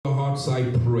hearts,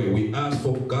 I pray. We ask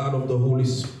for God of the Holy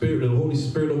Spirit, the Holy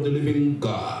Spirit of the living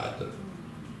God,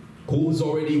 who is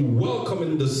already welcome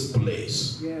in this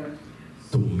place,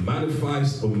 to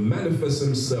manifest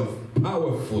himself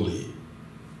powerfully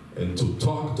and to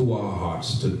talk to our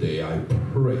hearts today. I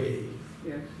pray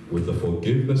with the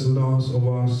forgiveness and loss of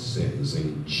our sins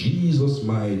in Jesus'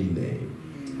 mighty name.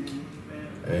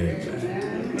 Amen.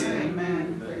 Amen.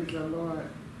 Amen. Praise the Lord.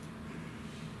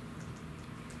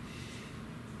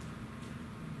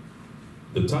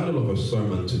 The title of our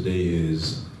sermon today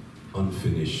is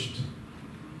Unfinished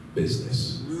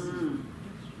Business.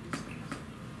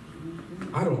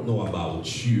 I don't know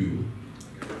about you,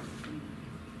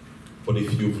 but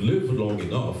if you've lived long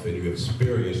enough and you've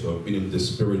experienced or been in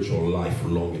this spiritual life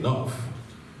long enough,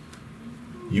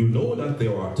 you know that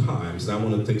there are times, and I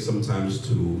want to take some time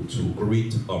to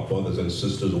greet our brothers and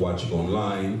sisters watching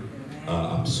online.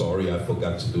 I'm sorry I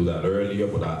forgot to do that earlier,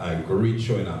 but I greet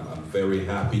you, and I'm very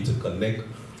happy to connect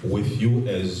with you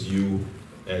as you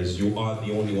are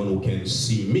the only one who can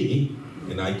see me,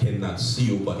 and I cannot see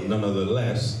you, but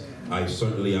nonetheless, I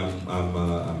certainly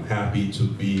I'm happy to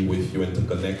be with you and to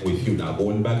connect with you. Now,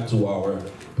 going back to our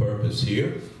purpose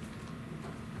here,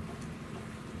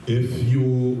 if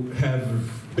you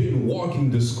have been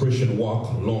walking this Christian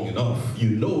walk long enough,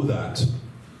 you know that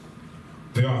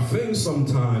there are things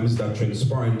sometimes that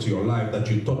transpire into your life that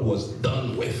you thought was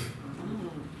done with.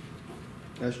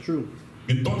 That's true.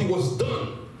 You thought it was done.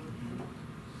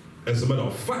 As a matter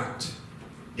of fact,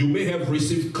 you may have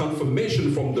received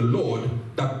confirmation from the Lord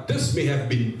that this may have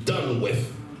been done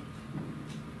with.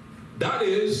 That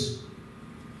is,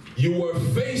 you were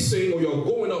facing or you're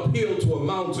going uphill to a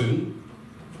mountain,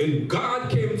 and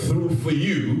God came through for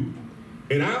you,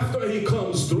 and after he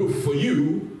comes through for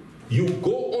you, you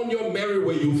go on your merry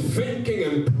way, you thanking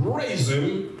and praise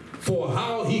him for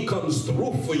how he comes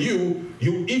through for you.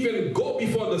 You even go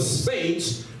before the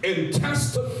saints and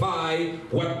testify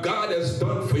what God has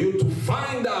done for you, to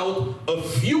find out a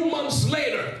few months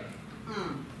later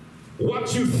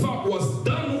what you thought was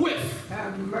done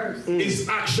with is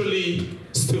actually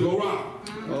still around.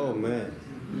 Oh, man.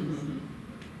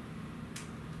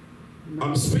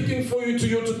 I'm speaking to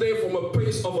you today from a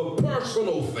place of a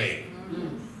personal thing.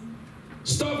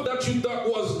 Stuff that you thought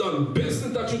was done,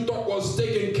 business that you thought was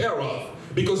taken care of,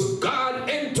 because God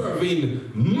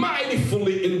intervened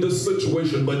mightily in this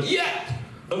situation. But yet,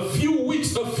 a few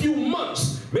weeks, a few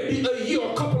months, maybe a year,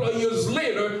 a couple of years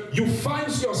later, you find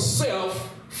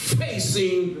yourself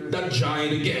facing that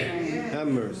giant again. Have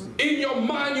mercy. In your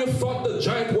mind, you thought the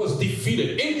giant was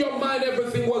defeated. In your mind,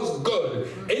 everything was good.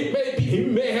 He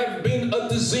may have been a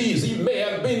disease. He may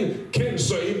have been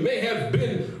cancer. It may have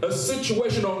been a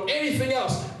situation or anything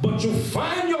else. But you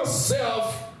find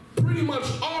yourself pretty much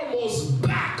almost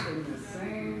back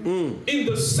in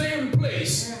the same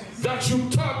place that you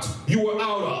thought you were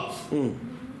out of.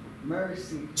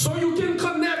 Mercy. So you can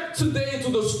connect today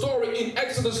to the story in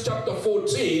Exodus chapter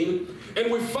 14,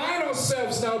 and we find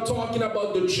ourselves now talking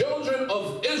about the children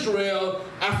of Israel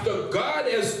after God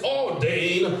has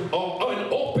ordained and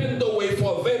opened the way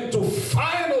for them to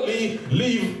finally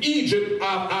leave Egypt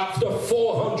after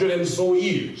 400 and so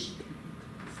years.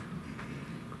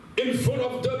 In front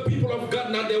of the people of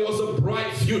God now there was a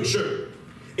bright future.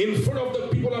 In front of the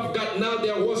people of God now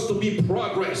there was to be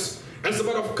progress. As a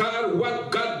matter of God, what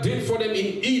God did for them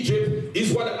in Egypt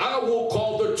is what I will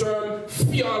call the term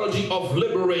theology of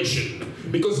liberation.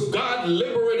 Because God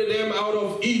liberated them out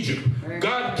of Egypt.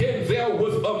 God came there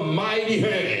with a mighty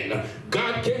hand.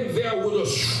 God came there with a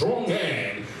strong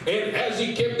hand. And as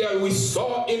he came there, we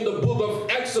saw in the book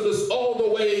of Exodus all the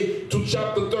way to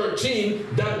chapter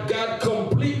 13 that God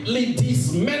completely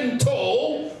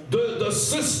dismantled the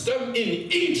system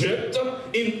in Egypt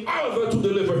in order to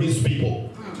deliver his people.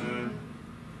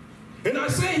 And I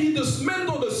say he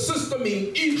dismantled the system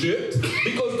in Egypt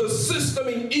because the system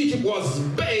in Egypt was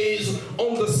based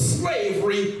on the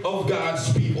slavery of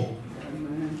God's people.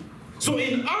 So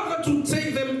in order to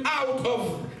take them out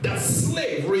of that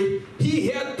slavery, he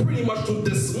had pretty much to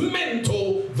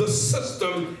dismantle the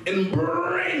system and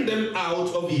bring them out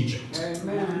of Egypt.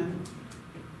 Amen.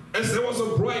 As there was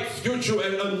a bright future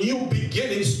and a new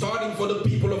beginning starting for the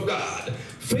people of God.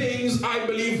 Things, I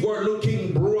believe, were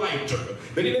looking brighter.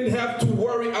 They didn't have to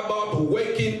worry about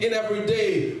waking in every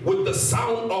day with the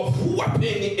sound of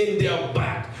whooping in their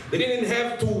back. They didn't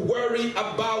have to worry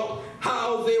about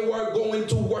how they were going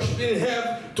to worship. They didn't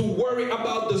have to worry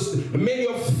about many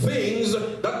of things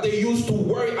that they used to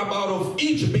worry about of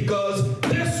Egypt, because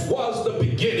this was the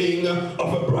beginning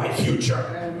of a bright future.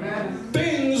 Amen.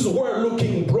 Things were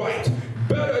looking bright.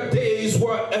 Better days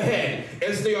were ahead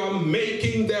as they are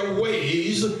making their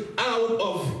ways out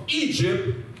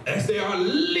Egypt, as they are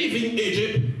leaving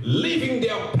Egypt, leaving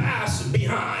their past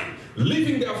behind,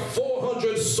 leaving their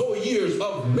 400 so years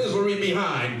of misery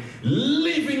behind,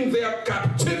 leaving their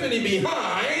captivity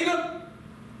behind.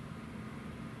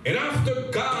 And after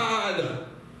God,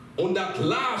 on that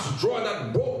last straw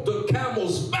that broke the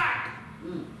camel's back,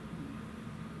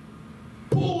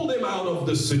 pulled them out of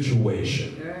the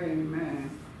situation. Amen.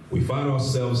 We find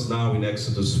ourselves now in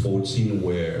Exodus 14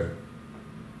 where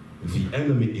the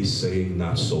enemy is saying,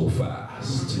 not so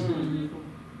fast.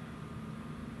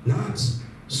 Not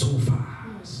so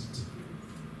fast.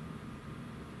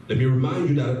 Let me remind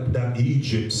you that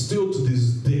Egypt, still to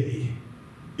this day,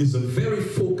 is a very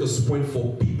focus point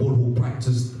for people who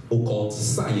practice occult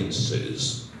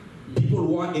sciences. People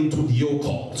who are into the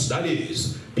occults, that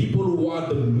is, people who are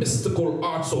the mystical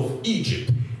arts of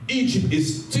Egypt. Egypt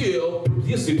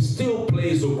still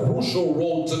plays a crucial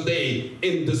role today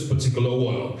in this particular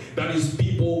world. That is,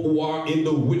 people who are in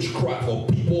the witchcraft or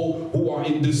people who are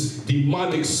in this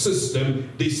demonic system,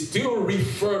 they still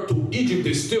refer to Egypt,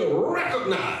 they still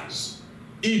recognize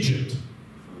Egypt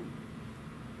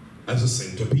as a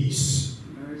centerpiece.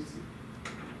 Mercy.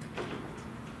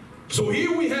 So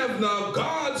here we have now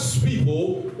God's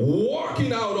people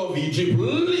walking out of Egypt,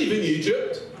 leaving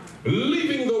Egypt,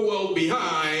 leaving the world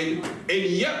behind, and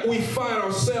yet we find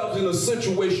ourselves in a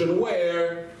situation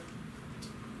where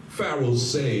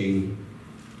Pharaoh's saying,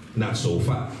 not so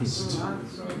fast.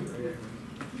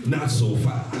 Not so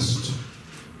fast.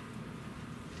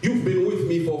 You've been with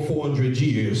me for 400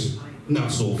 years,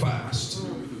 not so fast.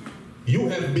 You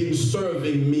have been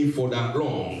serving me for that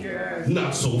long, Yes.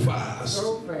 not so fast.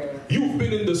 So fast. You've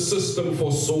been in the system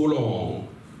for so long,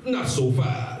 not so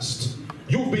fast.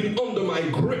 You've been under my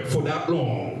grip for that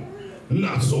long,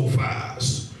 not so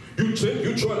fast. You think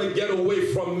you're trying to get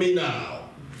away from me now,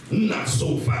 not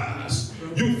so fast.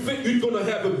 You think you're going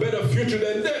to have a better future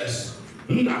than this,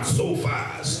 not so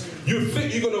fast. You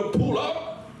think you're going to pull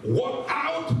up, walk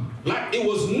out like it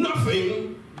was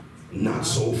nothing, not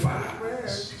so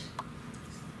fast.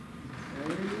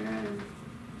 Amen.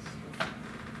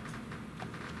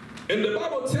 And the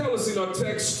Bible tells us in our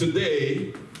text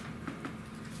today,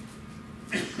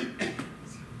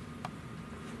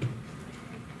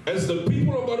 as the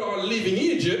people of God are leaving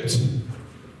Egypt,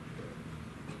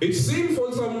 it seems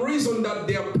for some reason that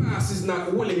their past is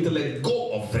not willing to let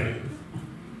go of them.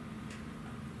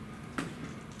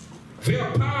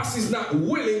 Their past is not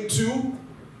willing to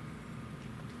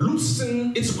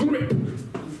loosen its grip.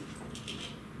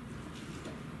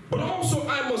 But also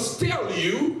I must tell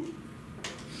you,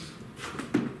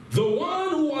 the one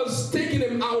who was taking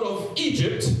them out of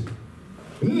Egypt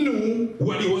knew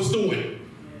what he was doing.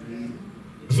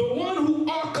 The one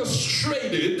who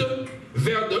orchestrated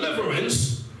their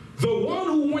deliverance, the one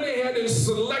who went ahead and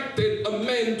selected a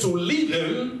man to lead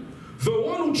him, the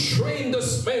one who trained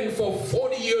this man for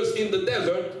 40 years in the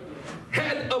desert,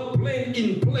 had a plan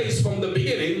in place from the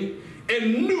beginning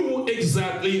and knew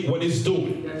exactly what he's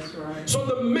doing. That's right. So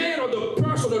the man or the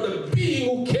person or the being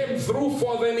who came through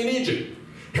for them in Egypt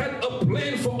had a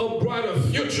plan for a brighter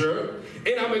future.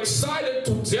 And I'm excited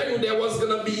to tell you there was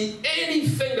going to be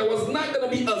anything, there was not going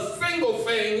to be a single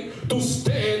thing to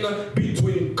stand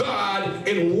between God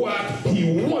and what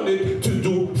he wanted to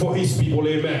do for his people.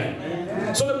 Amen.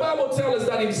 Amen. So the Bible tells us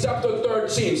that in chapter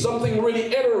 13, something really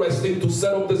interesting to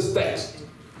set up this text.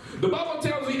 The Bible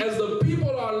tells me as the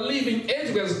people are leaving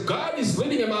Egypt, as God is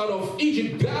leading them out of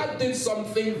Egypt, God did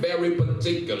something very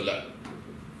particular.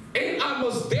 And I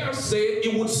must dare say,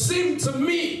 it would seem to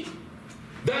me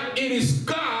that it is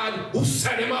God who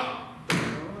set him up.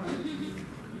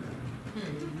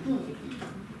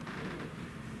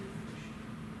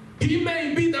 He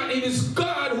may be that it is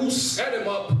God who set him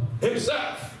up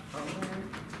himself.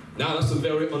 Now that's a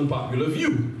very unpopular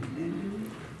view.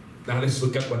 Now let's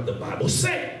look at what the Bible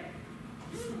says.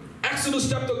 Exodus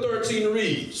chapter 13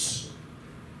 reads.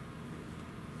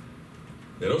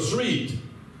 Let us read.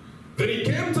 Then it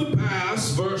came to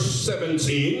pass, verse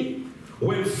 17,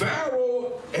 when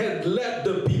Pharaoh had let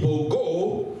the people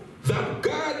go, that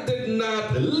God did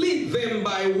not lead them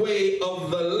by way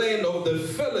of the land of the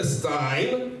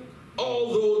Philistine,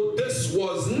 although this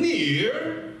was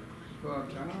near.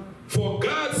 For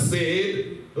God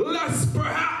said, lest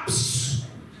perhaps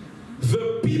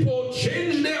the people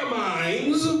change their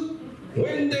minds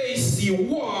when they see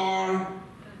war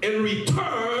and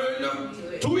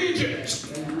return to Egypt.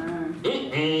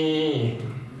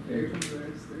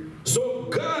 So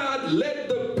God led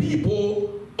the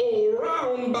people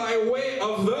around by way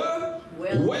of the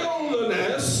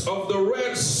wilderness of the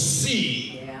Red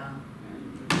Sea.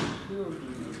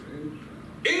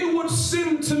 It would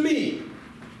seem to me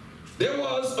there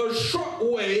was a short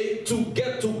way to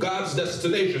get to God's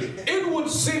destination. It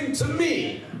would seem to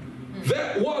me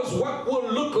that was what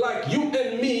would look like you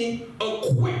and me a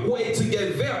quick way to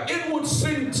get there. It would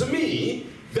seem to me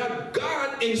that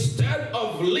God, instead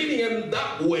of leading them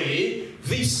that way,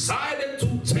 decided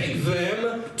to take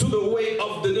them to the way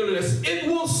of the wilderness. It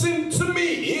will seem to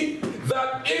me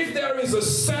that if there is a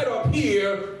setup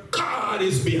here, God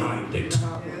is behind it.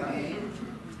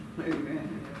 Amen.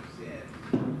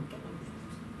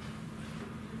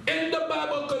 And the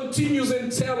Bible continues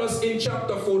and tells us in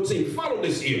chapter 14, follow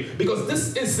this here, because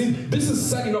this is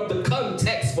setting up the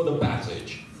context for the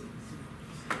passage.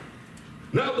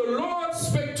 Now the Lord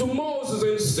spake to Moses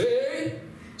and said,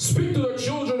 speak to the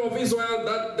children of Israel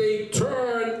that they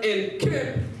turn and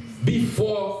camp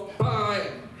before Pi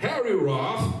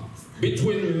Hahiroth,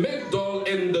 between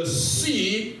Migdol and the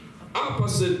sea,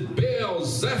 opposite Baal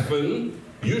Zephon.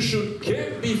 You should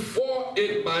camp before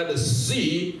it by the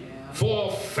sea,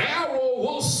 for Pharaoh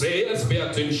will say, let's pay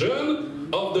attention,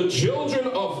 of the children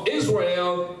of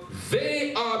Israel,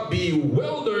 they are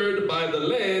bewildered by the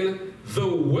land, the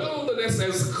wilderness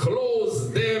has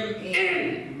closed them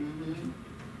in.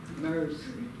 Mercy.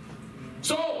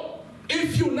 So,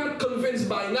 if you're not convinced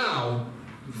by now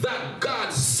that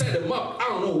God set them up, I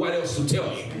don't know what else to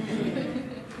tell you.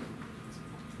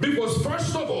 Because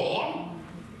first of all,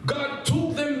 God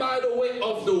took them by the way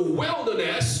of the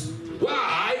wilderness.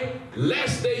 Why?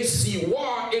 Lest they see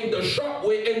war in the short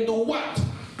way and do what?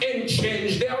 And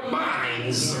change their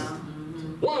minds.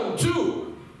 1,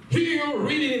 2. Here,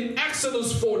 reading in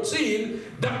Exodus 14,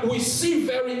 that we see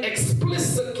very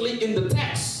explicitly in the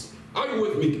text. Are you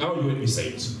with me? Are you with me,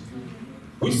 saints?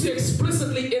 We see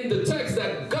explicitly in the text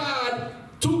that God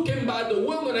took him by the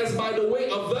wilderness by the way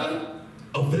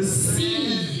of the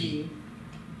sea.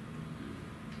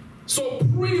 So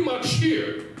pretty much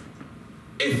here,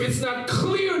 if it's not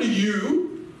clear to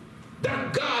you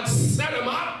that God set him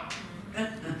up,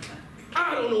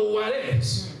 I don't know what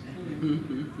is.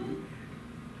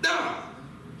 Now,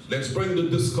 let's bring the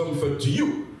discomfort to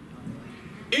you.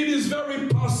 It is very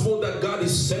possible that God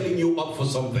is setting you up for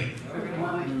something.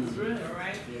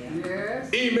 Yes.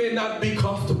 It may not be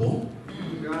comfortable.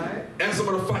 Right. As a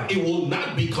matter of fact, it will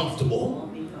not be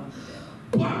comfortable.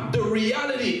 But the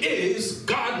reality is,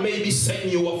 God may be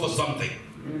setting you up for something.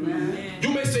 Amen.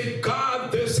 You may say,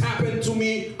 God, this happened to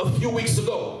me a few weeks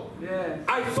ago. Yes.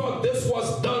 I thought this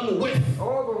was done with.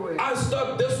 Over with. I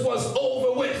thought this was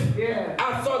over with. Yeah.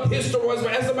 I thought history was,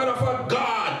 as a matter of fact,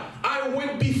 God, I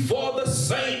went before the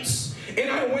saints and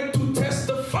I went to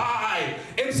testify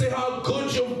and say how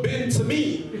good you've been to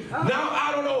me. Now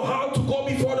I don't know how to go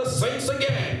before the saints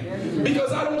again,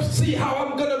 because I don't see how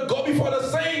I'm going to go before the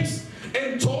saints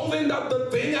and told them that the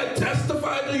thing I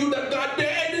testified to you that God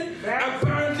did,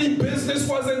 apparently business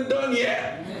wasn't done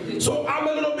yet. So I'm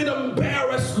a little bit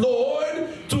embarrassed, Lord,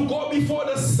 to go before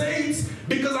the saints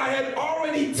because I had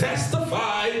already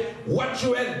testified what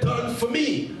you had done for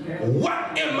me.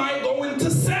 What am I going to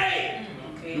say?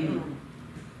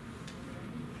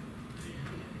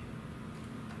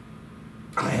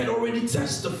 I had already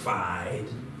testified.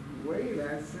 Wait,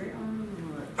 I say,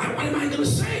 What am I going to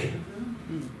say?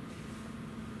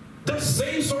 The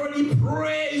saints already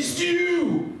praised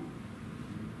you.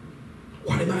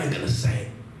 What am I going to say?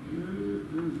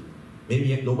 Maybe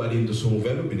yet nobody in this room have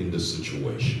ever been in this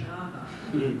situation.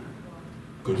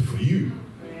 Good for you.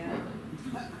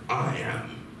 I am.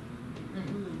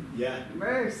 Yeah.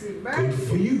 mercy, Good mercy.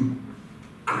 for you.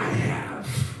 I have.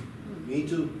 Me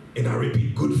too. And I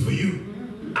repeat, good for you.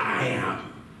 I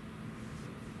am.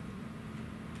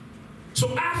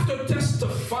 So after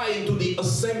testifying to the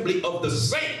assembly of the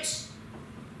saints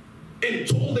and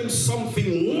told them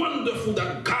something wonderful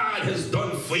that God has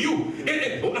done for you,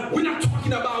 and we're not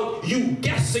talking about you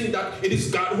guessing that it is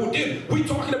God who did. We're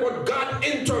talking about God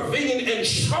intervening and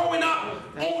showing up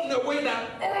on the way that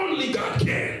only God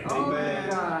can. Oh, Amen.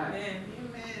 God.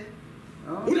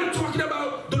 Oh, We're not talking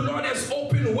about the Lord has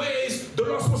opened ways, the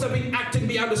Lord's supposed to have been acting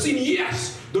behind the scene.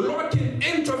 Yes, the Lord can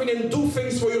intervene and do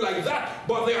things for you like that,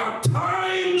 but there are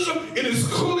times it is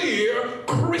clear,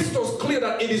 crystal clear,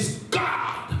 that it is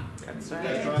God That's who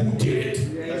right. did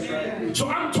it. That's right. So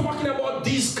I'm talking about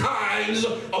these kinds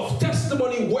of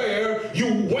testimony where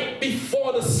you went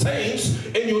before the saints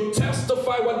and you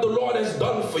testify what the Lord has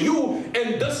done for you,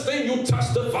 and this thing you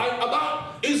testify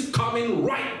about is coming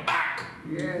right back.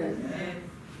 yes.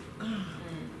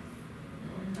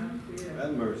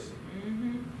 Have mercy.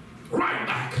 Right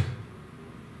back.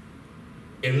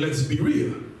 And let's be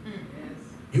real.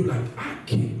 You're like, I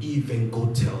can't even go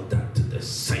tell that to the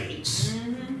saints.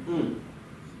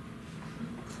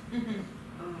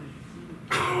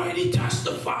 I already be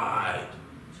testified.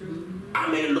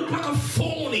 I may look like a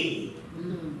phony.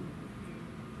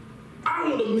 I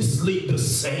don't want to mislead the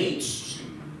saints.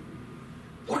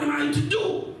 What am I to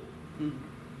do?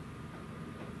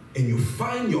 And you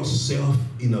find yourself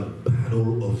in a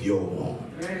battle of your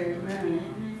own.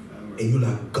 Amen. And you're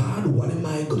like, God, what am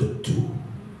I going to do?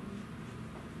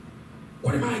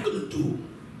 What am I going to do?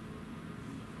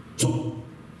 So,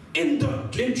 and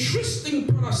the interesting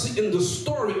part I see in the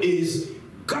story is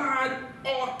God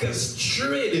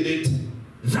orchestrated it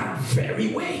that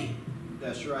very way.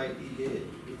 That's right, he did.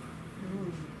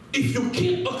 If you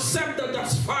can't accept that,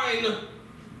 that's fine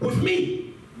with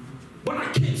me. But I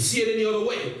can't see it any other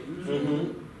way.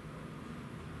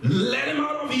 Led him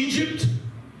out of Egypt,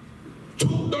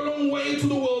 took the long way to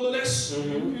the wilderness,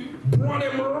 brought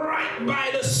him right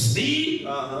by the sea,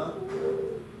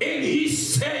 and he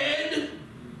said,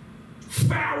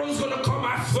 Pharaoh's going to come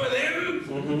after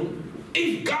them.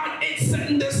 If God ain't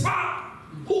setting this up,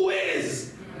 who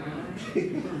is?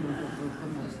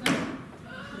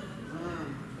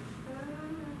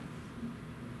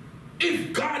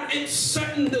 If God ain't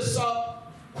setting this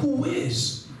up, who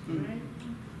is?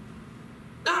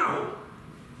 Now,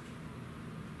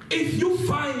 if you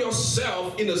find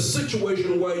yourself in a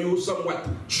situation where you're somewhat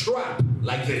trapped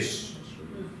like this,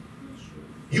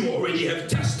 you already have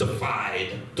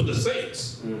testified to the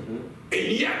saints, and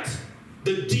yet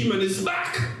the demon is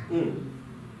back.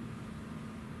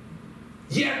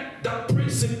 Yet the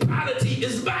principality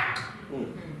is back.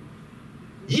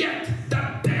 Yet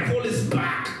the devil is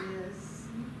back.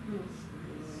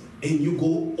 And you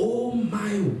go, oh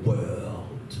my world.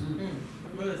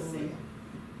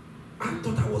 I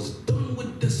thought I was done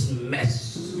with this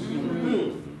mess.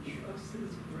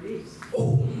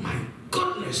 Oh my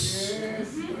goodness.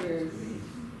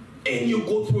 And you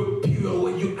go through a period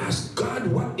where you ask God,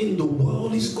 what in the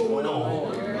world is going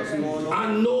on?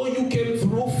 I know you came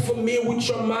through for me with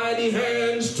your mighty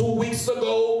hands 2 weeks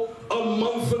ago, a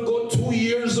month ago, 2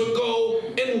 years ago.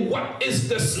 And what is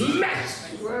this mess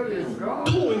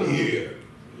doing here?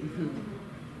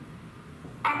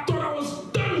 I thought I was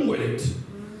done with it.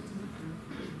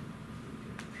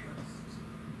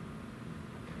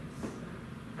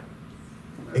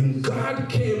 And God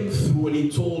came through and he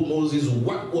told Moses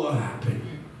what will happen.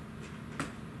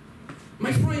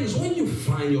 My friends, when you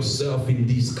find yourself in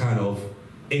these kind of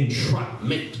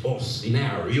entrapment or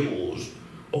scenarios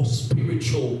or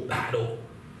spiritual battle,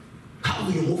 how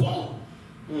do you move on?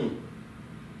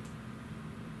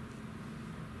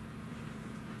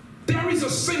 There is a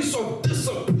sense of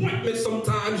disappointment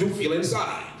sometimes you feel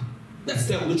inside. Let's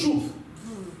tell the truth.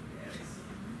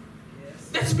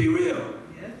 Let's be real.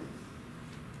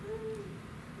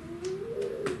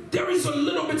 There is a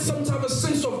little bit sometimes a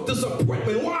sense of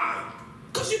disappointment. Why?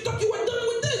 Because you thought you were done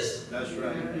with this. That's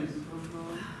right.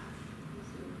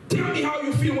 Tell me how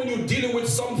you feel when you're dealing with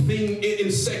something in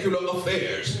secular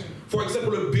affairs. For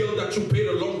example, a bill that you paid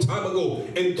a long time ago.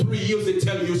 In 3 years they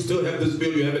tell you still have this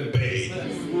bill you haven't paid.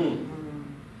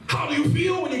 How do you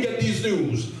feel when you get these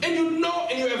news? And you know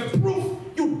and you have proof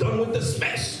you're done with this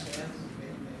mess.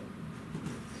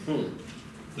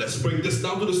 Let's bring this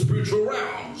down to the spiritual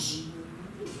realms.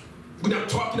 We're not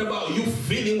talking about you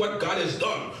feeling what God has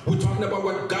done. We're talking about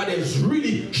what God has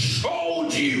really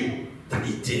showed you that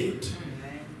he did.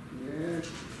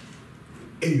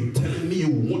 And you're telling me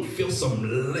you won't feel some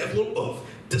level of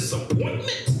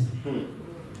disappointment?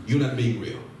 You're not being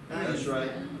real. That's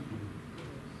right.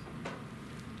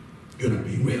 You're not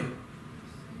being real.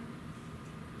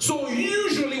 So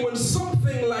usually when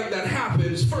something like that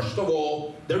happens, first of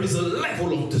all, there is a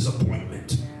level of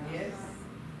disappointment. Yes.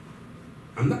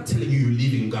 I'm not telling you you're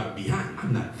leaving God behind.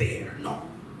 I'm not there, no.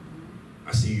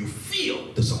 I see you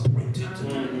feel disappointed.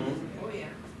 Oh yeah.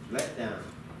 Let down.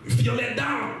 You feel let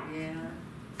down. Yeah.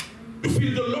 You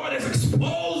feel the Lord has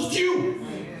exposed you.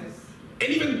 Yes. And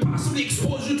even possibly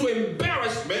exposed you to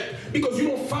embarrassment because you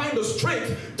don't find the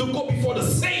strength to go before the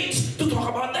saints to talk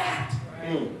about that.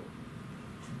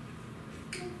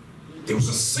 There was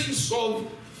a sense of,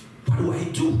 what do I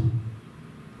do?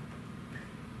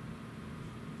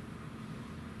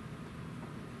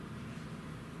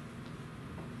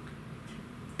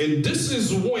 And this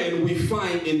is when we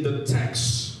find in the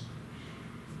text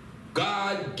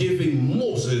God giving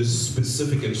Moses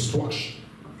specific instruction.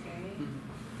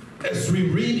 As we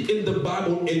read in the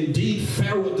Bible, indeed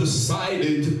Pharaoh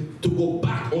decided to go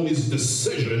back on his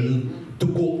decision to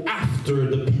go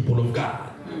after the people of God.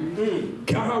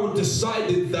 Pharaoh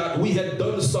decided that we had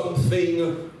done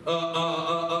something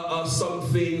that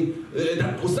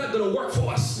was not going to work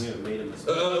for us. Yeah, made a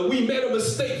mistake. We made a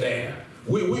mistake there.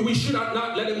 We should have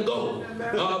not let him go.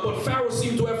 But Pharaoh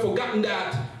seemed to have forgotten forgotten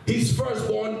that his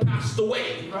firstborn passed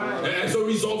away as a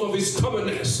result of his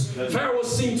stubbornness. Pharaoh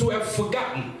seemed to have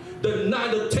forgotten the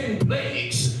 9 or 10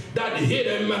 plagues that hit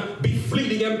him,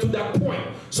 befleeting him to that point.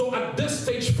 So at this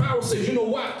stage, Pharaoh says, you know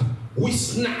what? We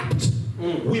snapped.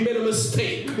 We made a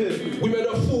mistake. We made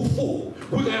a fool.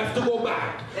 We're going to have to go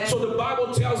back. So the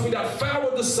Bible tells me that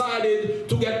Pharaoh decided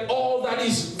to get all that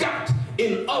he's got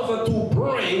in order to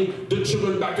bring the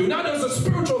children back to him. Now there's a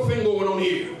spiritual thing going on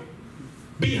here.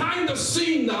 Behind the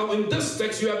scene now, in this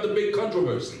text, you have the big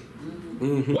controversy.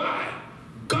 Why?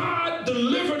 God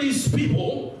delivered his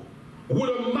people with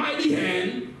a mighty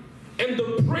hand, and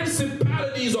the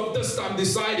principalities of this time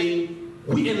deciding,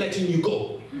 we ain't letting you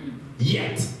go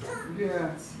yet.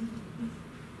 Yes.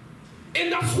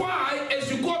 And that's why,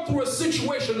 as you go through a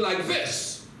situation like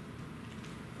this,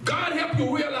 God help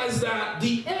you realize that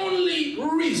the only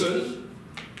reason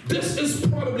this is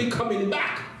probably coming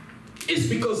back is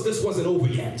because this wasn't over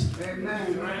yet.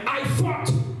 Amen. I thought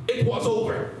it was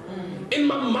over. In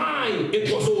my mind,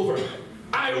 it was over.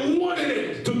 I wanted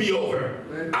it to be over.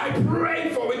 I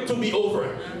prayed for it to be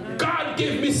over. God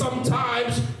gave me some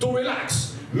time to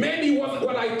relax. Maybe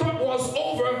what I thought was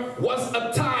over was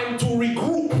a time to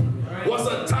regroup, was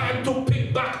a time to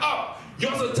pick back up,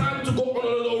 was a time to go on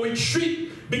a little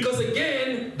retreat, because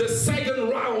again, the second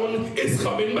round is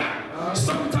coming back.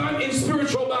 Sometime in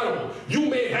spiritual battle, you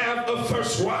may have a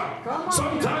first round.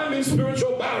 Sometime in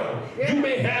spiritual battle, you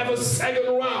may have a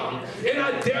second round. And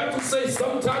I dare to say,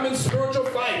 sometime in spiritual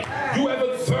fight, you have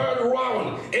a third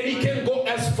round, and it can go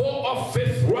as 4th or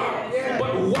 5th round.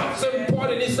 But what's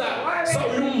important is that,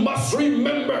 so you must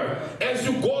remember, as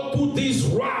you go through these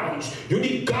rounds, you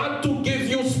need God to give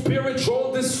you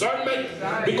spiritual discernment,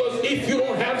 because if you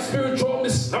don't have spiritual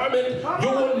discernment, you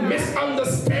will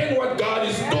misunderstand what God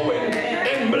is doing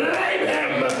and blame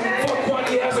him for what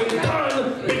he hasn't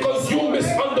done, because you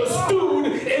misunderstood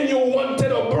and you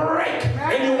wanted a break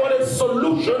and you wanted a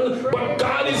solution, but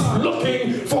God is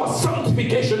looking for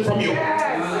sanctification from you.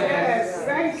 Yes.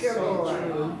 Thank you,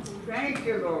 Lord. Thank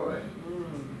you, Lord.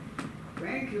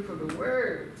 Thank you for the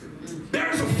word.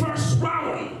 There's a first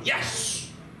round, yes.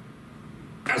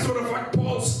 As a matter of fact,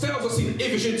 Paul tells us in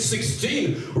Ephesians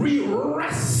 16, we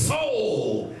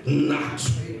wrestle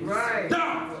not. Right.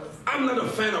 Now, I'm not a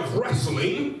fan of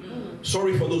wrestling.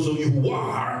 Sorry for those of you who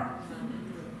are.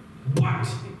 But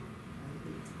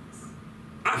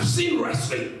I've seen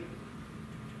wrestling.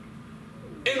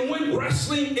 And when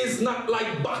wrestling is not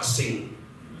like boxing.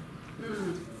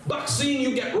 Boxing,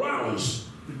 you get rounds.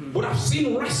 But I've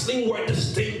seen wrestling where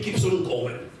this thing keeps on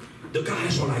going. The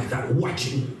guys are like that,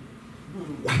 watching.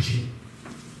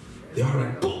 They are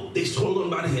like, boom, they hold on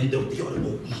by the hand of the other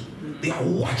moves. They are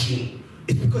watching.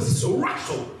 It's because it's a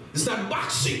wrestle. It's not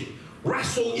boxing.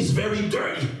 Wrestle is very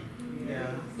dirty.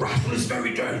 Yeah. Wrestle is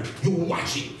very dirty. You're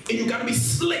watching, and you gotta be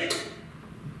slick.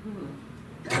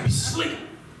 You gotta be slick.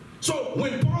 So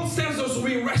when Paul tells us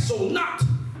we wrestle not,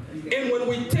 and when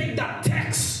we take that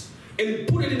text and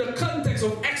put it in the context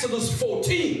of Exodus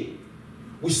 14,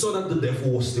 we saw that the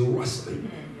devil was still wrestling.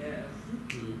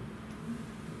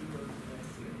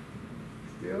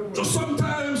 So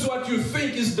sometimes what you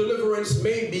think is deliverance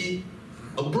may be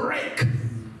a break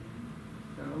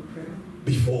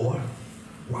before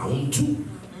round 2.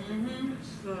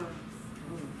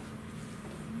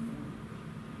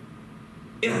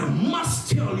 And I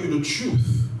must tell you the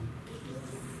truth.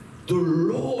 The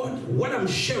Lord, what I'm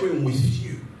sharing with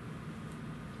you,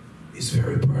 is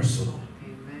very personal.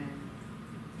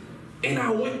 And I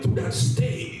went through that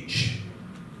stage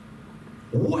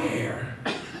where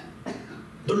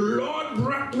the Lord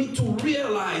brought me to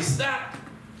realize that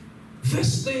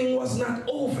this thing was not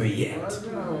over yet.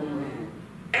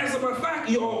 As a matter of fact,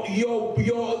 the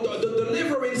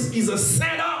deliverance is a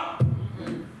setup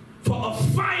for a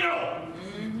final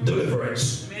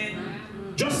deliverance.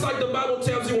 Just like the Bible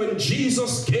tells you, when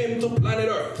Jesus came to planet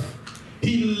Earth,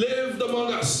 he lived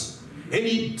among us and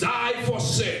he died for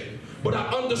sin. But I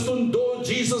understood, though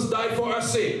Jesus died for our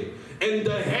sin, and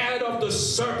the head of the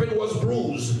serpent was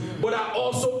bruised, but I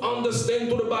also understand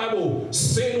through the Bible,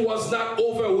 sin was not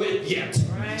over with yet.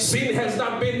 Sin has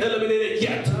not been eliminated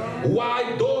yet.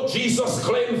 Why? Though Jesus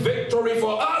claimed victory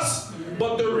for us,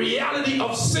 but the reality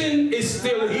of sin is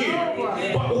still here.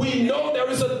 But we know there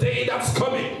is a day that's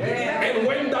coming, and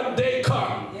when that day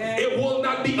comes, it will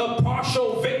not be a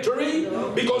partial victory,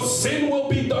 because sin will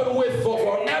be done with for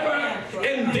forever,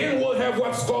 and then we'll have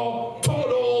what's called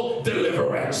total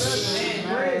deliverance.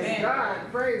 Praise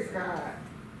God. Praise God.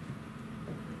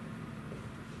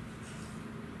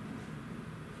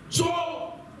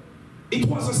 So it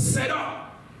was a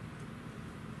setup.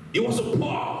 It was a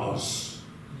pause.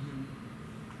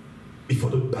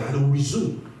 before the battle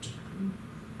resumed.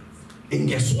 And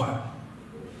guess what?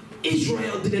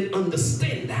 Israel didn't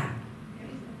understand that.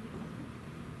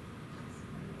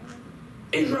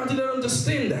 Israel didn't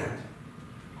understand that.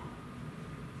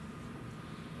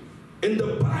 And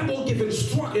the Bible gave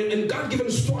instruction, and God gave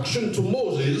instruction to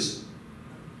Moses.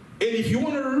 And if you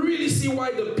want to really see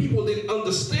why the people didn't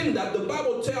understand that, the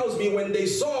Bible tells me when they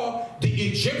saw the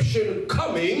Egyptian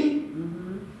coming,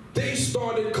 they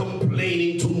started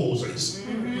complaining to Moses.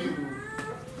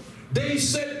 They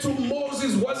said to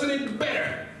Moses, wasn't it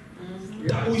better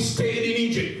that we stayed in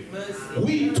Egypt?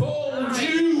 We told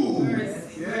you,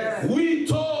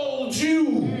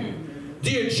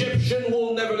 the Egyptian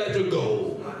will never let you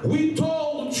go. We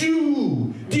told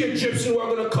you the Egyptians were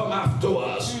going to come after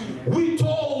us. We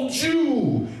told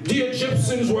you the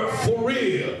Egyptians were for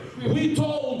real. We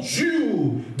told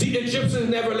you the Egyptians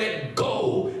never let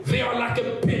go. They are like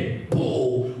a pit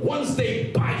bull. Once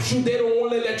they bite you, they don't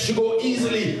want to let you go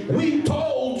easily. We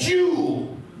told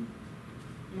you.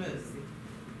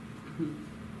 You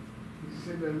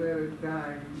should have let it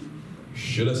die.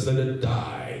 Should have let it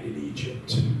die in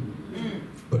Egypt.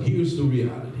 But here's the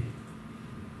reality.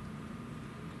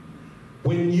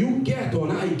 When you get,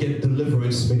 or I get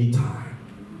deliverance many times,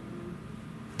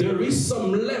 there is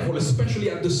some level, especially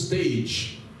at this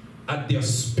stage, at their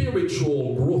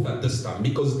spiritual growth at this time,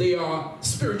 because they are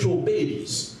spiritual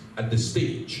babies at this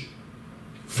stage.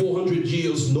 400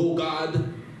 years, no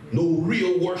God, no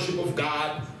real worship of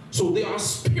God. So they are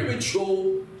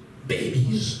spiritual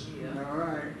babies. All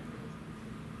right.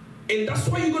 And that's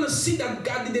why you're going to see that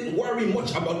God didn't worry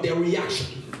much about their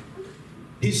reaction.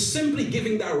 He's simply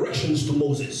giving directions to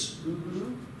Moses.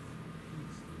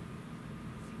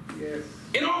 Yes.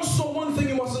 And also one thing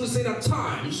you must understand, at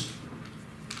times,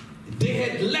 they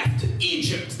had left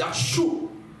Egypt, that's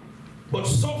true. But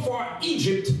so far,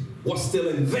 Egypt was still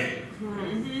in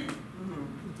them.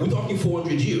 We're talking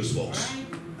 400 years, folks.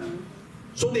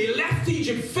 So they left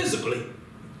Egypt physically,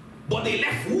 but they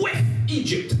left with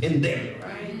Egypt in them.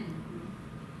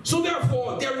 So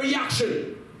therefore, their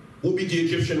reaction will be the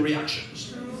Egyptian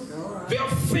reactions. Their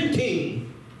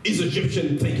thinking is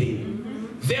Egyptian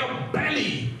thinking. Their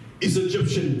belly is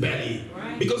Egyptian belly.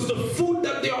 Because the food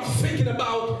that they are thinking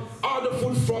about are the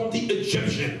food from the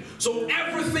Egyptian. So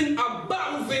everything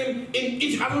about them in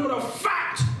Egypt, as a matter of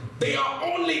fact, they are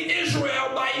only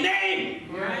Israel by name.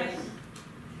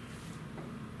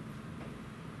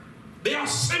 They are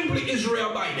simply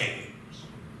Israel by name.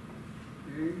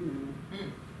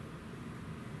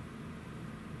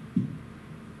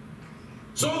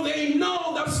 So they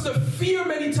know that's the fear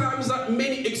many times that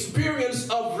many experience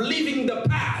of leaving the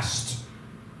past,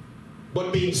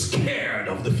 but being scared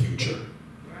of the future.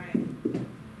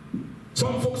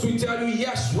 Some folks will tell you,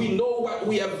 yes, we know what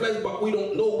we have left, but we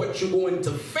don't know what you're going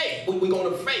to face. We're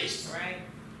going to face.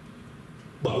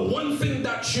 But one thing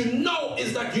that you know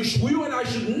is that you and I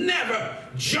should never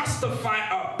justify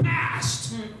our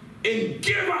past and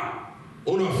give up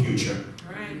on our future.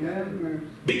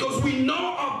 Because we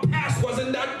know our past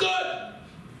wasn't that good.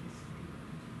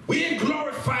 We ain't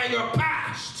glorifying our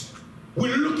past.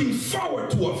 We're looking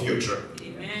forward to our future.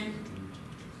 Amen.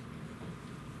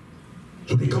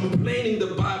 So they're complaining,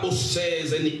 the Bible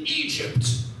says, in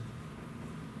Egypt,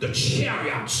 the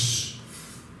chariots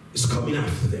is coming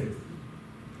after them.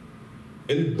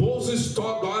 And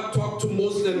God talked to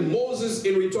Moses, and Moses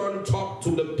in return talked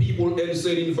to the people and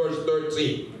said in verse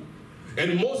 13,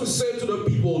 and Moses said to the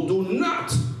people, do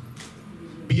not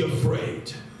be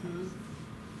afraid.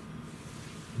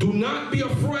 Do not be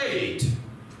afraid.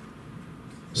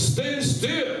 Stand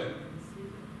still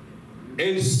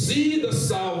and see the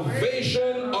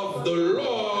salvation of the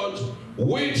Lord,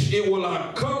 which it will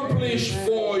accomplish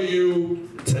for you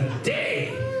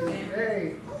today.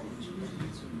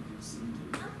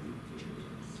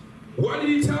 What did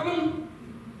he tell them?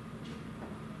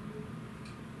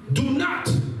 Do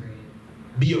not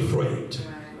be afraid.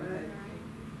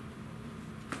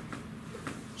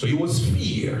 So it was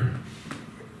fear.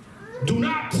 Do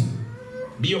not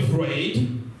be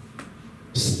afraid.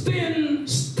 Stand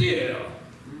still.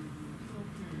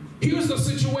 Here's the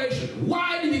situation.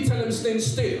 Why did he tell them stand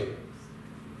still?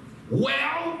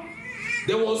 Well,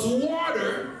 there was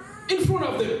water in front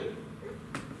of them.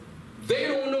 They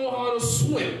don't know how to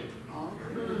swim.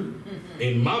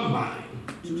 In my mind.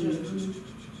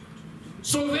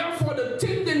 So therefore the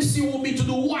tendency will be to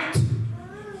do what?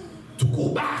 To go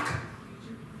back.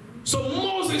 So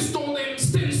Moses told them,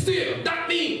 stand still. That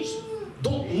means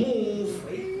don't move.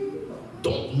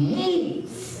 Don't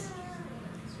move.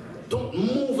 Don't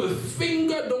move a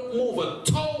finger. Don't move a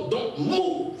toe. Don't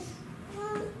move.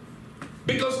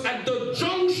 Because Because at the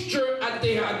juncture, at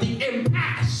the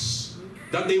impasse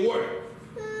that they were,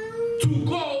 to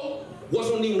go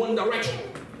was only one direction,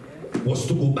 was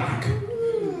to go back.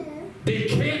 They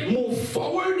can't move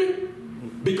forward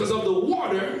because of the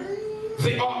water.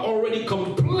 They are already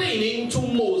complaining to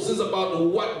Moses about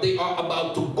what they are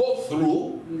about to go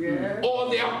through, or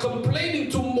they are complaining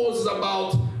to Moses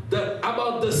about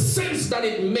the sense that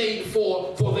it made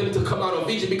for them to come out of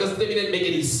Egypt, because it didn't make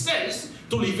any sense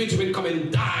to leave Egypt and come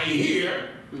and die here.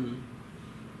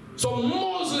 So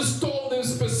Moses told them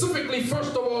specifically,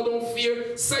 first of all, don't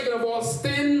fear. Second of all,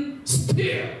 stand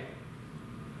still.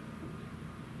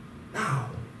 Now,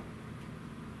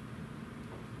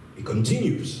 he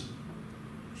continues.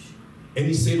 And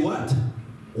he said what?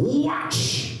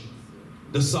 Watch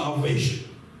the salvation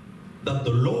that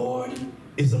the Lord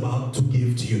is about to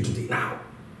give to you today. Now,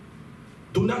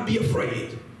 do not be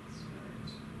afraid.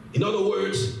 In other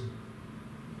words,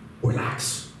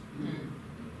 relax.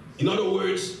 In other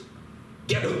words,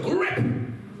 get a grip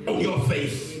on your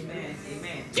faith.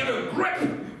 Amen. Get a grip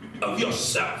of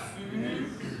yourself.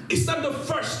 It's not the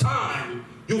first time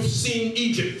you've seen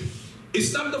Egypt.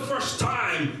 It's not the first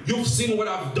time you've seen what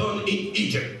I've done in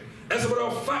Egypt. As a matter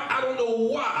of fact, I don't know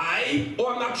why,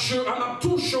 or I'm not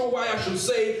too sure why I should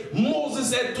say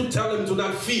Moses had to tell him to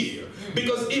not fear.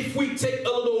 Because if we take a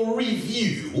little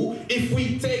review, if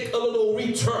we take a little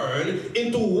return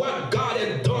into what God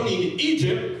had done in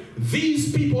Egypt,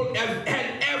 these people have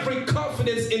had every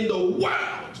confidence in the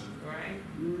world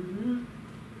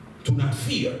to not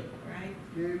fear. Right.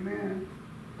 Amen.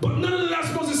 But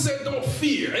nonetheless, Moses said, don't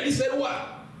fear. And he said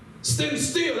what? Stand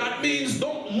still. That means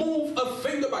don't move a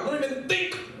finger back. Don't even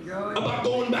think about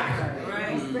going back.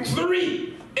 Right.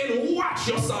 3, and watch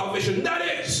your salvation. That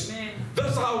is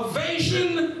the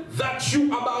salvation that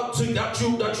you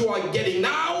are getting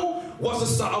now was the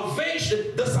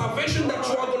salvation that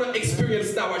you are going to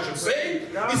experience now, I should say,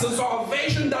 is a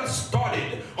salvation that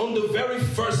started on the very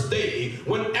first day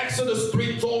when Exodus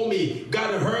 3 told me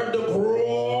God heard the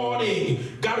groaning,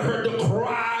 God heard the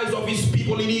cries of his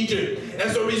people in Egypt.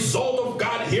 As a result of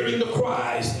God hearing the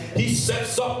cries, he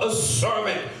sets up a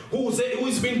servant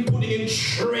who's been putting in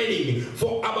training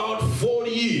for about 40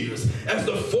 years. As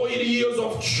the 40 years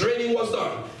of training was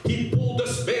done, he pulled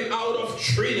this man out of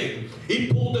training. He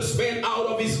pulled this man out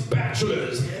of his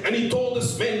bachelor's, and he told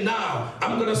this man, now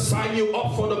I'm going to sign you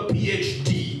up for the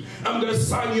PhD. I'm going to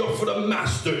sign you up for the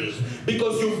master's,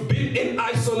 because you've been in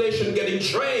isolation getting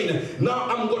trained. Now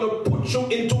I'm going to put you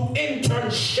into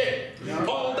internship.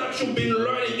 All that you've been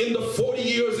learning in the 40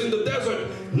 years in the desert,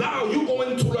 now you're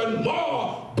going to learn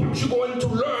more, but you're going to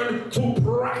learn through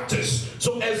practice.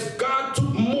 So as God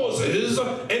took Moses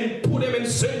and put him and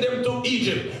sent them to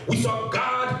Egypt, we saw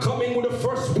God coming with the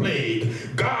first plague,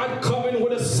 God coming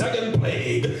with a second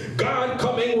plague, God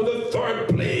coming with a third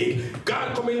plague,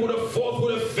 God coming with a fourth,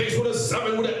 with a fifth, with a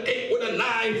 7, with an 8, with a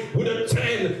 9, with a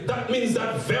 10. That means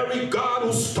that very God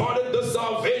who started the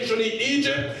salvation in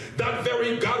Egypt, that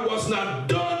very God was not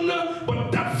done,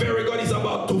 but that very God is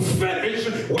about to finish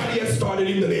what he has started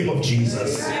in the name of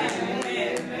Jesus.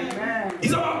 Amen.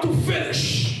 He's about to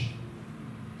finish.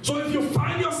 So if you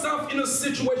find yourself in a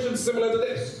situation similar to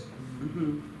this,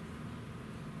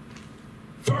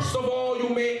 first of all, you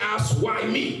may ask, why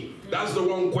me? That's the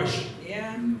wrong question.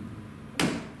 Yeah.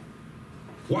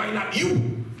 Why not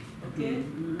you? Okay.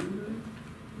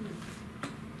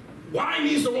 Why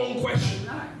me is the wrong question.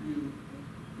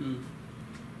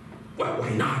 Well, why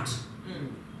not?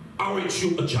 Aren't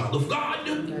you a child of God?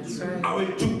 That's right.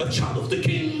 Aren't you a child of the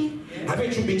King?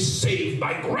 Haven't you been saved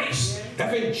by grace?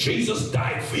 Haven't Jesus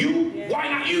died for you? Why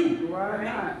not you? Why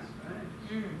not?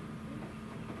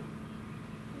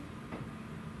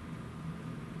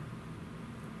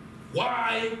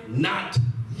 Why not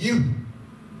you?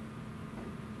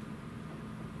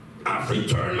 I've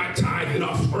returned my tithe and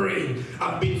offering.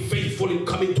 I've been faithful in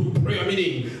coming to prayer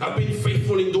meeting. I've been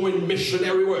faithful in doing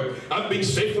missionary work. I've been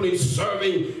faithful in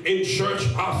serving in church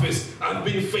office. I've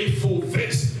been faithful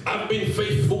this. I've been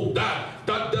faithful that.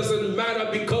 That doesn't matter,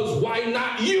 because why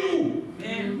not you?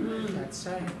 That's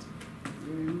right.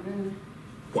 Amen.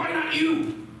 Why not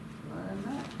you?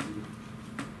 Why not?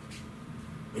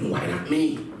 And why not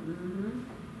me?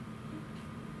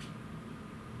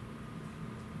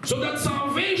 So that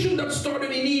salvation that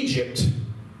started in Egypt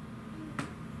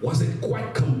wasn't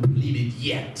quite completed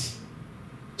yet.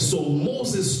 So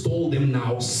Moses told them,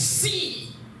 now see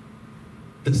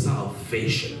the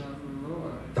salvation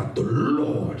that the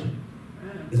Lord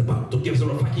is about to give. So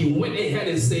in fact, he went ahead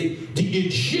and said, the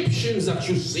Egyptians that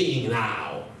you're seeing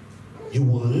now, you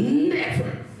will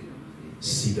never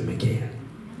see them again.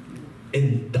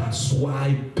 And that's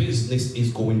why business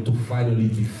is going to finally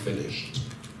be finished.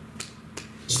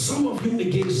 Some of you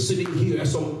again sitting here have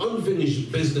some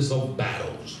unfinished business of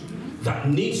battles that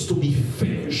needs to be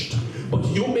finished. But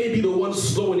you may be the one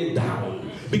slowing it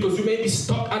down, because you may be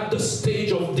stuck at the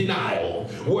stage of denial,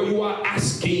 where you are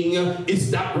asking,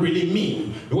 is that really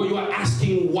me? Where you are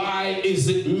asking, why is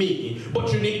it me?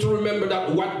 But you need to remember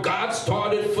that what God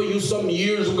started for you some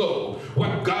years ago,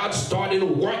 what God started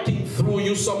working through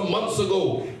you some months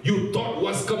ago, you thought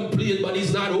was completed, but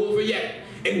it's not over yet.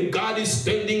 And God is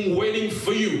standing waiting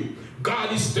for you.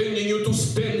 God is telling you to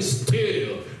stand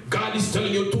still. God is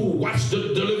telling you to watch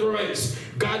the deliverance.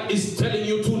 God is telling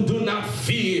you to do not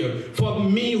fear. For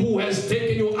me who has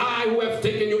taken you, I who have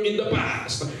taken you in the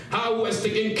past, I who has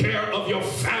taken care of your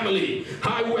family,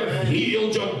 I who have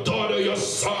healed your daughter, your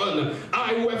son,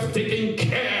 I who have taken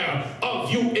care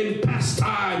of you in past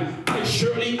time, I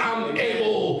surely am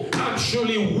able, I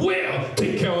surely will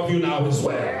take care of you now as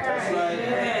well. That's right.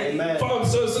 Amen. Father,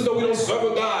 sister, we don't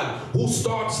serve a God who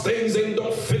starts things and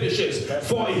don't finish it.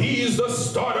 For he is the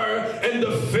starter and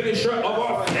the finisher of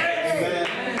our faith. Amen.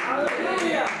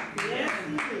 Hallelujah.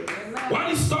 When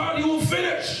he starts, he will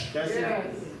finish. That's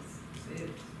it.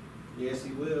 Yes,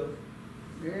 he will.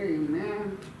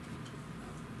 Amen.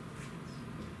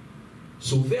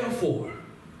 So therefore,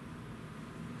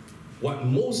 what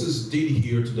Moses did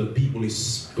here to the people is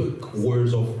spoke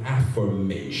words of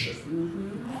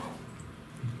affirmation.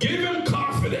 Give him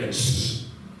confidence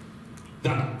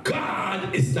that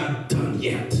God is not done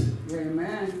yet.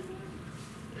 Amen.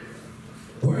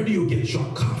 Where do you get your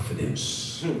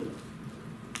confidence?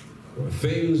 Where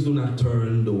things do not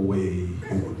turn the way you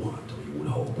would want or you would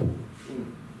hope.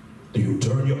 Do you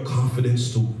turn your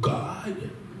confidence to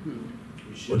God?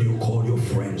 Or do you call your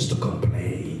friends to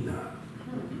complain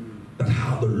that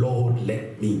how the Lord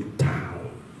let me down?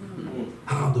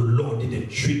 How the Lord didn't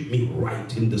treat me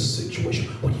right in this situation?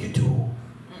 What do?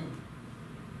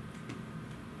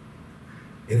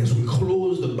 And as we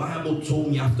close, the Bible told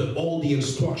me after all the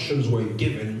instructions were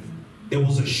given, there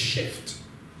was a shift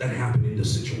that happened in the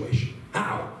situation.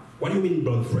 How? What do you mean,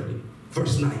 Brother Fredling?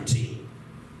 Verse 19.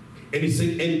 And he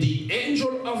said, and the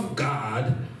angel of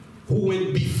God who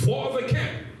went before the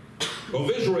camp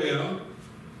of Israel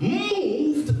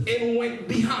moved and went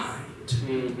behind.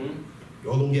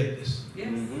 Y'all don't get this.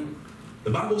 Yes. The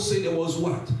Bible said there was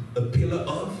what? A pillar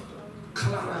of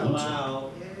cloud.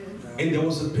 Wow. And there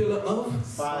was a pillar of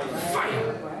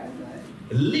fire,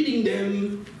 leading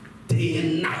them day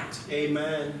and night.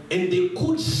 Amen. And they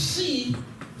could see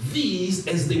these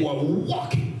as they were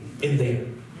walking in there.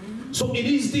 So it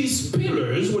is these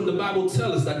pillars, when the Bible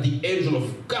tells us that the angel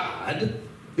of God,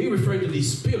 they refer to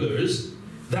these pillars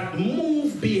that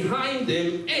move behind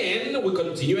them, and we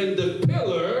continue, and the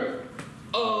pillar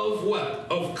of what?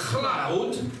 Of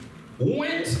cloud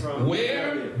went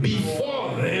where?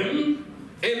 Before them,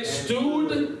 and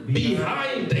stood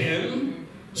behind them.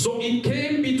 So it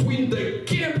came between the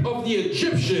camp of the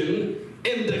Egyptian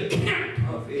and the camp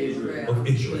Of Israel. of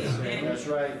Israel. That's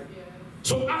right.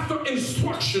 So after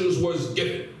instructions was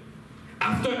given,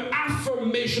 after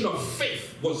affirmation of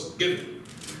faith was given,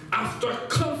 after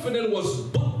confidence was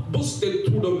boosted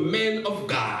through the man of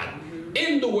God,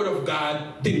 in the word of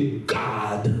God, then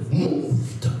God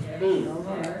moved. All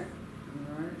right.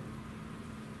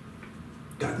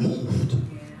 God moved.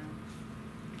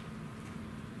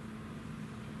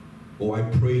 Oh, I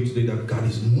pray today that God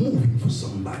is moving for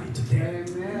somebody today.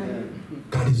 Amen.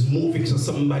 God is moving for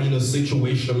somebody in a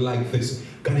situation like this.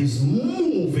 God is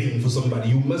moving for somebody.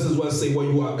 You must as well say where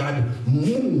you are. God,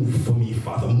 move for me,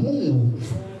 Father.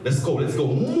 Move. Let's go. Let's go.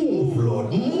 Move,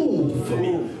 Lord. Move for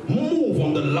me. Move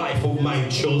on the life of my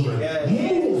children.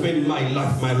 Move in my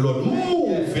life, my Lord.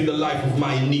 Move in the life of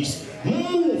my niece.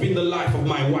 Move in the life of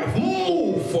my wife.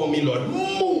 Move for me, Lord.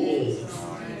 Move.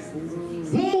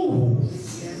 Move.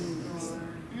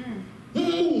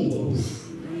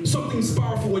 Move. Something's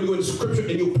powerful when you're in scripture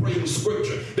and you pray in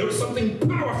scripture. There is something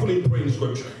powerful in praying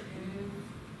scripture.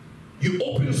 You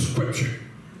open scripture,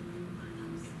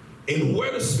 and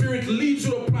where the Spirit leads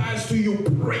you applies to you,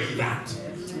 pray that.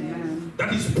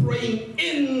 That is praying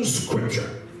in scripture,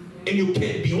 and you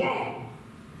can't be wrong.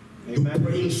 You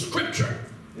pray in scripture.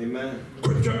 Amen.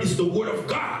 Scripture is the word of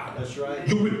God. That's right.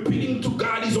 You're repeating to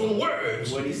God his own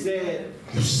words. What he said.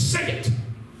 You say it,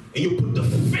 and you put the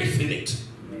faith in it,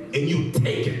 and you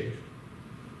take it.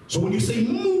 So when you say,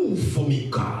 move for me,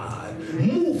 God,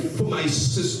 move for my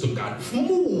sister, God,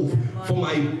 move for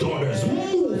my daughters,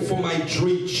 move for my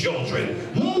 3 children,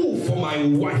 move for my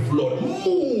wife, Lord,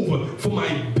 move for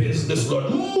my business,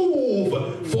 Lord,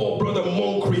 move for Brother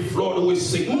Moncrief, Lord, who is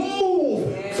sick,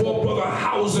 move for Brother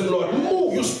Housing, Lord.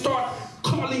 Move. You start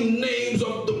calling names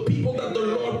of the people that the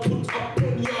Lord put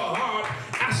upon your heart,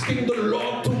 asking the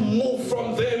Lord to move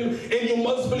from them. And you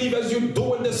must believe as you're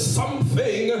doing this,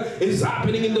 something is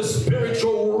happening in the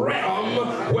spiritual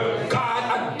realm where God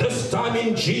at this time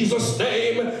in Jesus'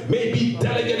 name may be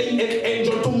delegating an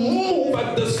angel to move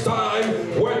at this time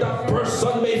where that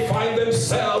person may find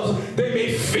themselves. They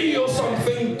may feel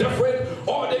something different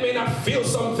or they may not feel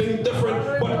something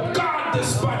different, but God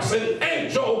dispatched an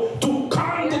angel to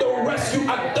come to the rescue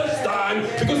at this time,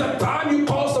 because at the time you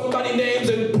call somebody names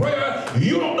in prayer,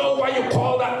 you don't know why you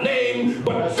call that name,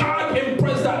 but God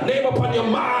impressed that name upon your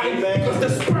mind because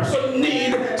this person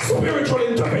needs spiritual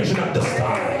intervention at this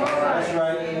time. That's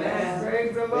right. Amen.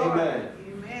 Praise the Lord.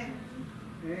 Amen.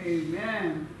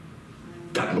 Amen.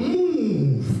 God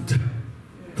moved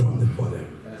for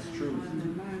them. That's true.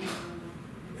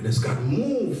 And as God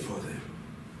moved for them,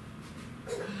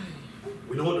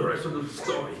 we know the rest of the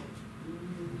story.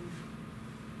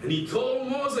 And he told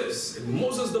Moses, and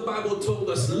Moses, the Bible told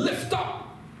us, lift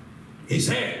up his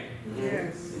hand.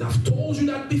 Yes. And I've told you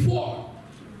that before.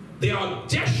 There are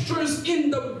gestures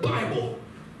in the Bible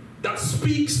that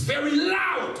speaks very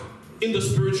loud in the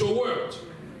spiritual world.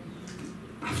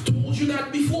 I've told you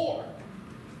that before.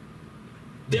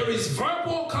 There is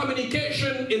verbal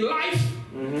communication in life.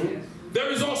 Mm-hmm. There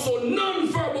is also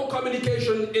non-verbal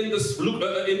communication in this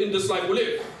life we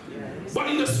live. Yes. But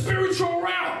in the spiritual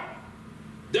realm,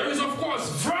 there is of course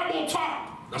verbal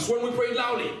talk. That's when we pray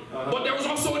loudly. But there is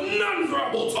also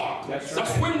non-verbal talk.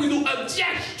 That's when we do a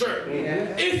gesture.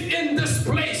 Yeah. If in this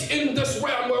place, in this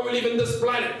realm where we live in this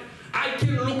planet, I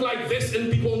can look like this and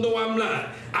people know I'm not.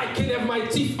 I can have my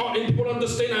teeth out and people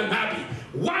understand I'm happy.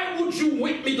 Why would you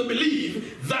want me to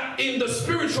believe that in the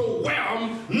spiritual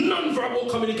realm, non-verbal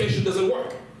communication doesn't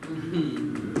work?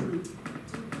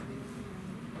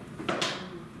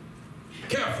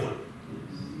 Careful.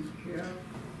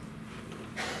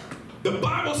 The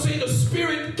Bible says the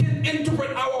Spirit can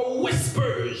interpret our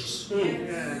whispers.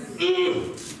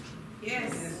 Yes.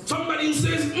 Yes. Somebody who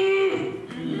says,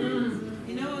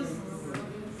 He knows.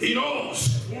 he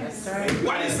knows. Yes.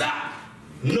 What is that?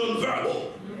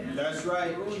 Non-verbal. That's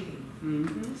right.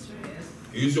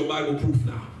 Use your Bible proof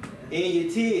now. And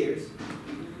your tears.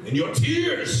 In your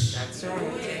tears. That's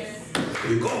right.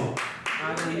 There you go.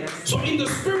 So in the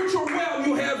spiritual realm,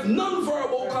 you have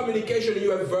non-verbal communication and you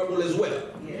have verbal as well.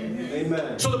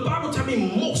 Amen. So the Bible tells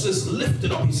me Moses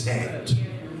lifted up his hand.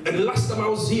 And the last time I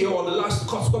was here, or the last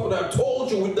couple that I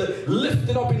told you with the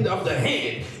lifting up of the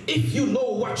hand, if you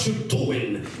know what you're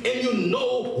doing and you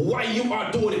know why you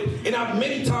are doing it. And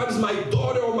many times my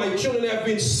daughter or my children have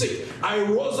been sick. I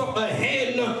rose up a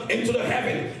hand into the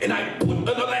heaven and I put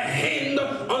another hand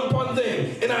upon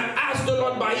them. And I asked the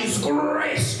Lord by his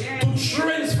grace to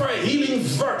transfer healing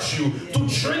virtue, to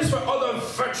transfer other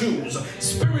virtues,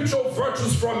 spiritual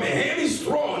virtues from his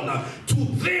throne to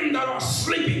them that are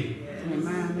sleeping.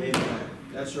 Amen.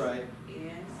 That's right.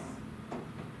 Yes.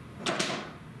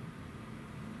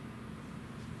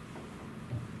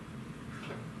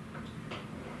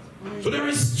 So there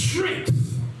is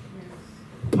strength,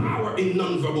 power in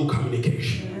nonverbal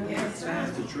communication. Yes.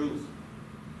 That's the truth.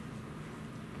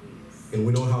 And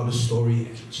we know how the story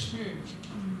ends.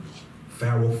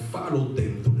 Pharaoh followed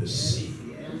them to the sea,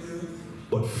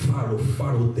 but Pharaoh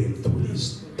followed them to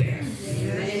his death.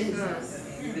 Amen.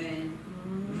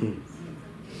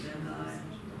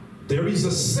 There is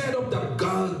a setup that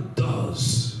God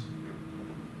does.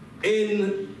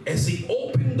 And as he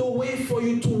opened the way for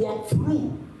you to walk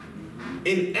through,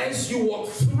 and as you walk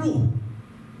through,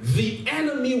 the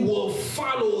enemy will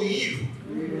follow you.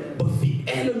 But the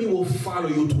enemy will follow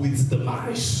you to its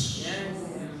demise,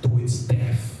 to its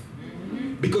death.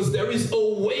 Because there is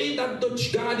a way that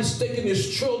God is taking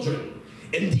his children,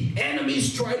 and the enemy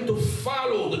is trying to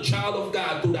follow the child of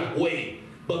God to that way.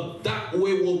 But that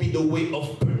way will be the way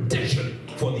of perdition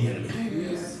for the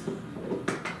enemy. Yes.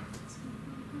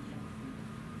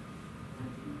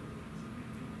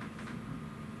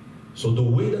 So the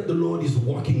way that the Lord is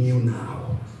walking you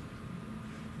now,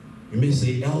 you may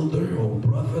say, elder or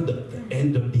brother, the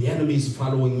enemy is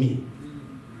following me.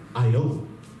 I know,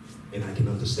 and I can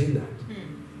understand that.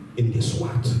 And guess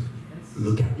what?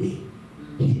 Look at me.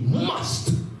 He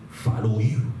must follow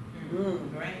you.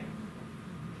 Right.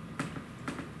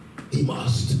 He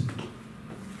must.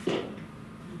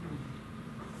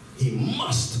 He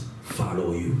must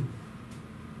follow you.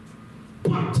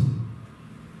 But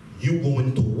you're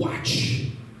going to watch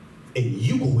and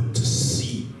you're going to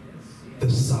see the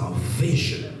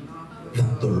salvation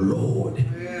that the Lord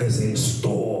has in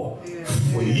store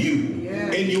for you.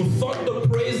 And you thought the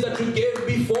praise that you gave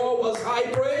before was high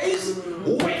right praise,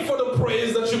 wait for the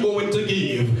praise that you're going to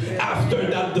give after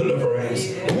that deliverance.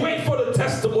 Wait for the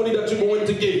testimony that you're going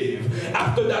to give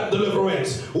after that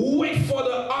deliverance. Wait for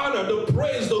the honor, the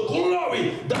praise, the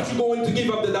glory that you're going to give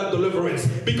after that deliverance.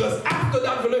 Because after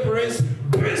that deliverance,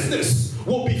 business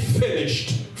will be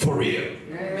finished for real.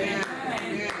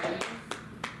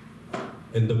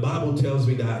 And the Bible tells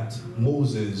me that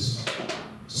Moses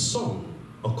sung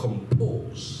or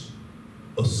composed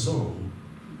a song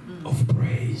of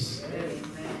praise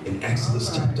in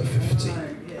Exodus chapter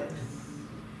 15.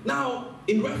 Now,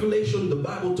 in Revelation, the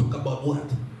Bible talk about what?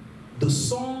 The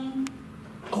song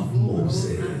of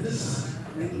Moses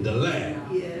and the Lamb.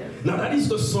 Now, that is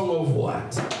the song of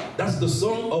what? That's the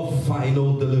song of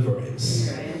final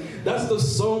deliverance. That's the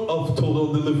song of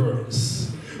total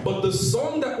deliverance. But the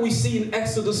song that we see in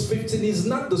Exodus 15 is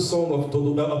not the song of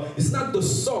total, it's not the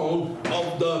song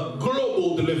of the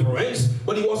global deliverance,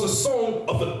 but it was a song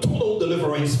of a total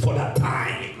deliverance for that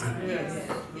time.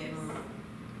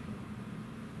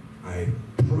 I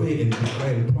pray and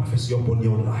declare and prophecy upon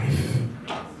your life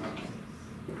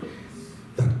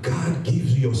that God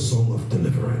gives you your song of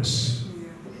deliverance.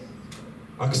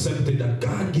 Accept it, that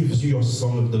God gives you your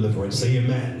song of deliverance. Say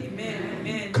amen.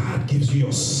 Amen. God gives you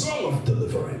your song of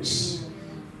deliverance.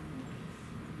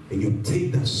 And you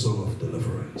take that song of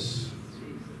deliverance.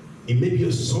 It may be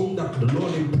a song that the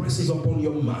Lord impresses upon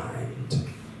your mind.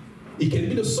 It can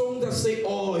be the song that say,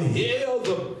 oh, hail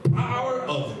the power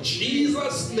of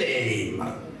Jesus' name.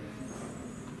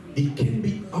 It can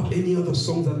be of any other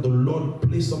song that the Lord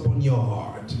placed upon your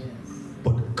heart.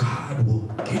 But God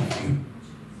will give you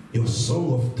your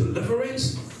song of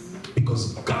deliverance,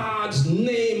 because God's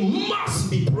name must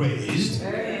be praised.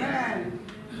 Amen.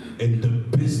 And the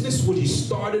business which He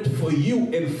started for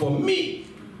you and for me,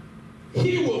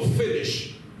 He will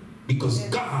finish, because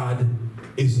God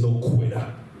is no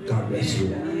quitter. God bless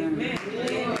you.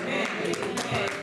 Amen.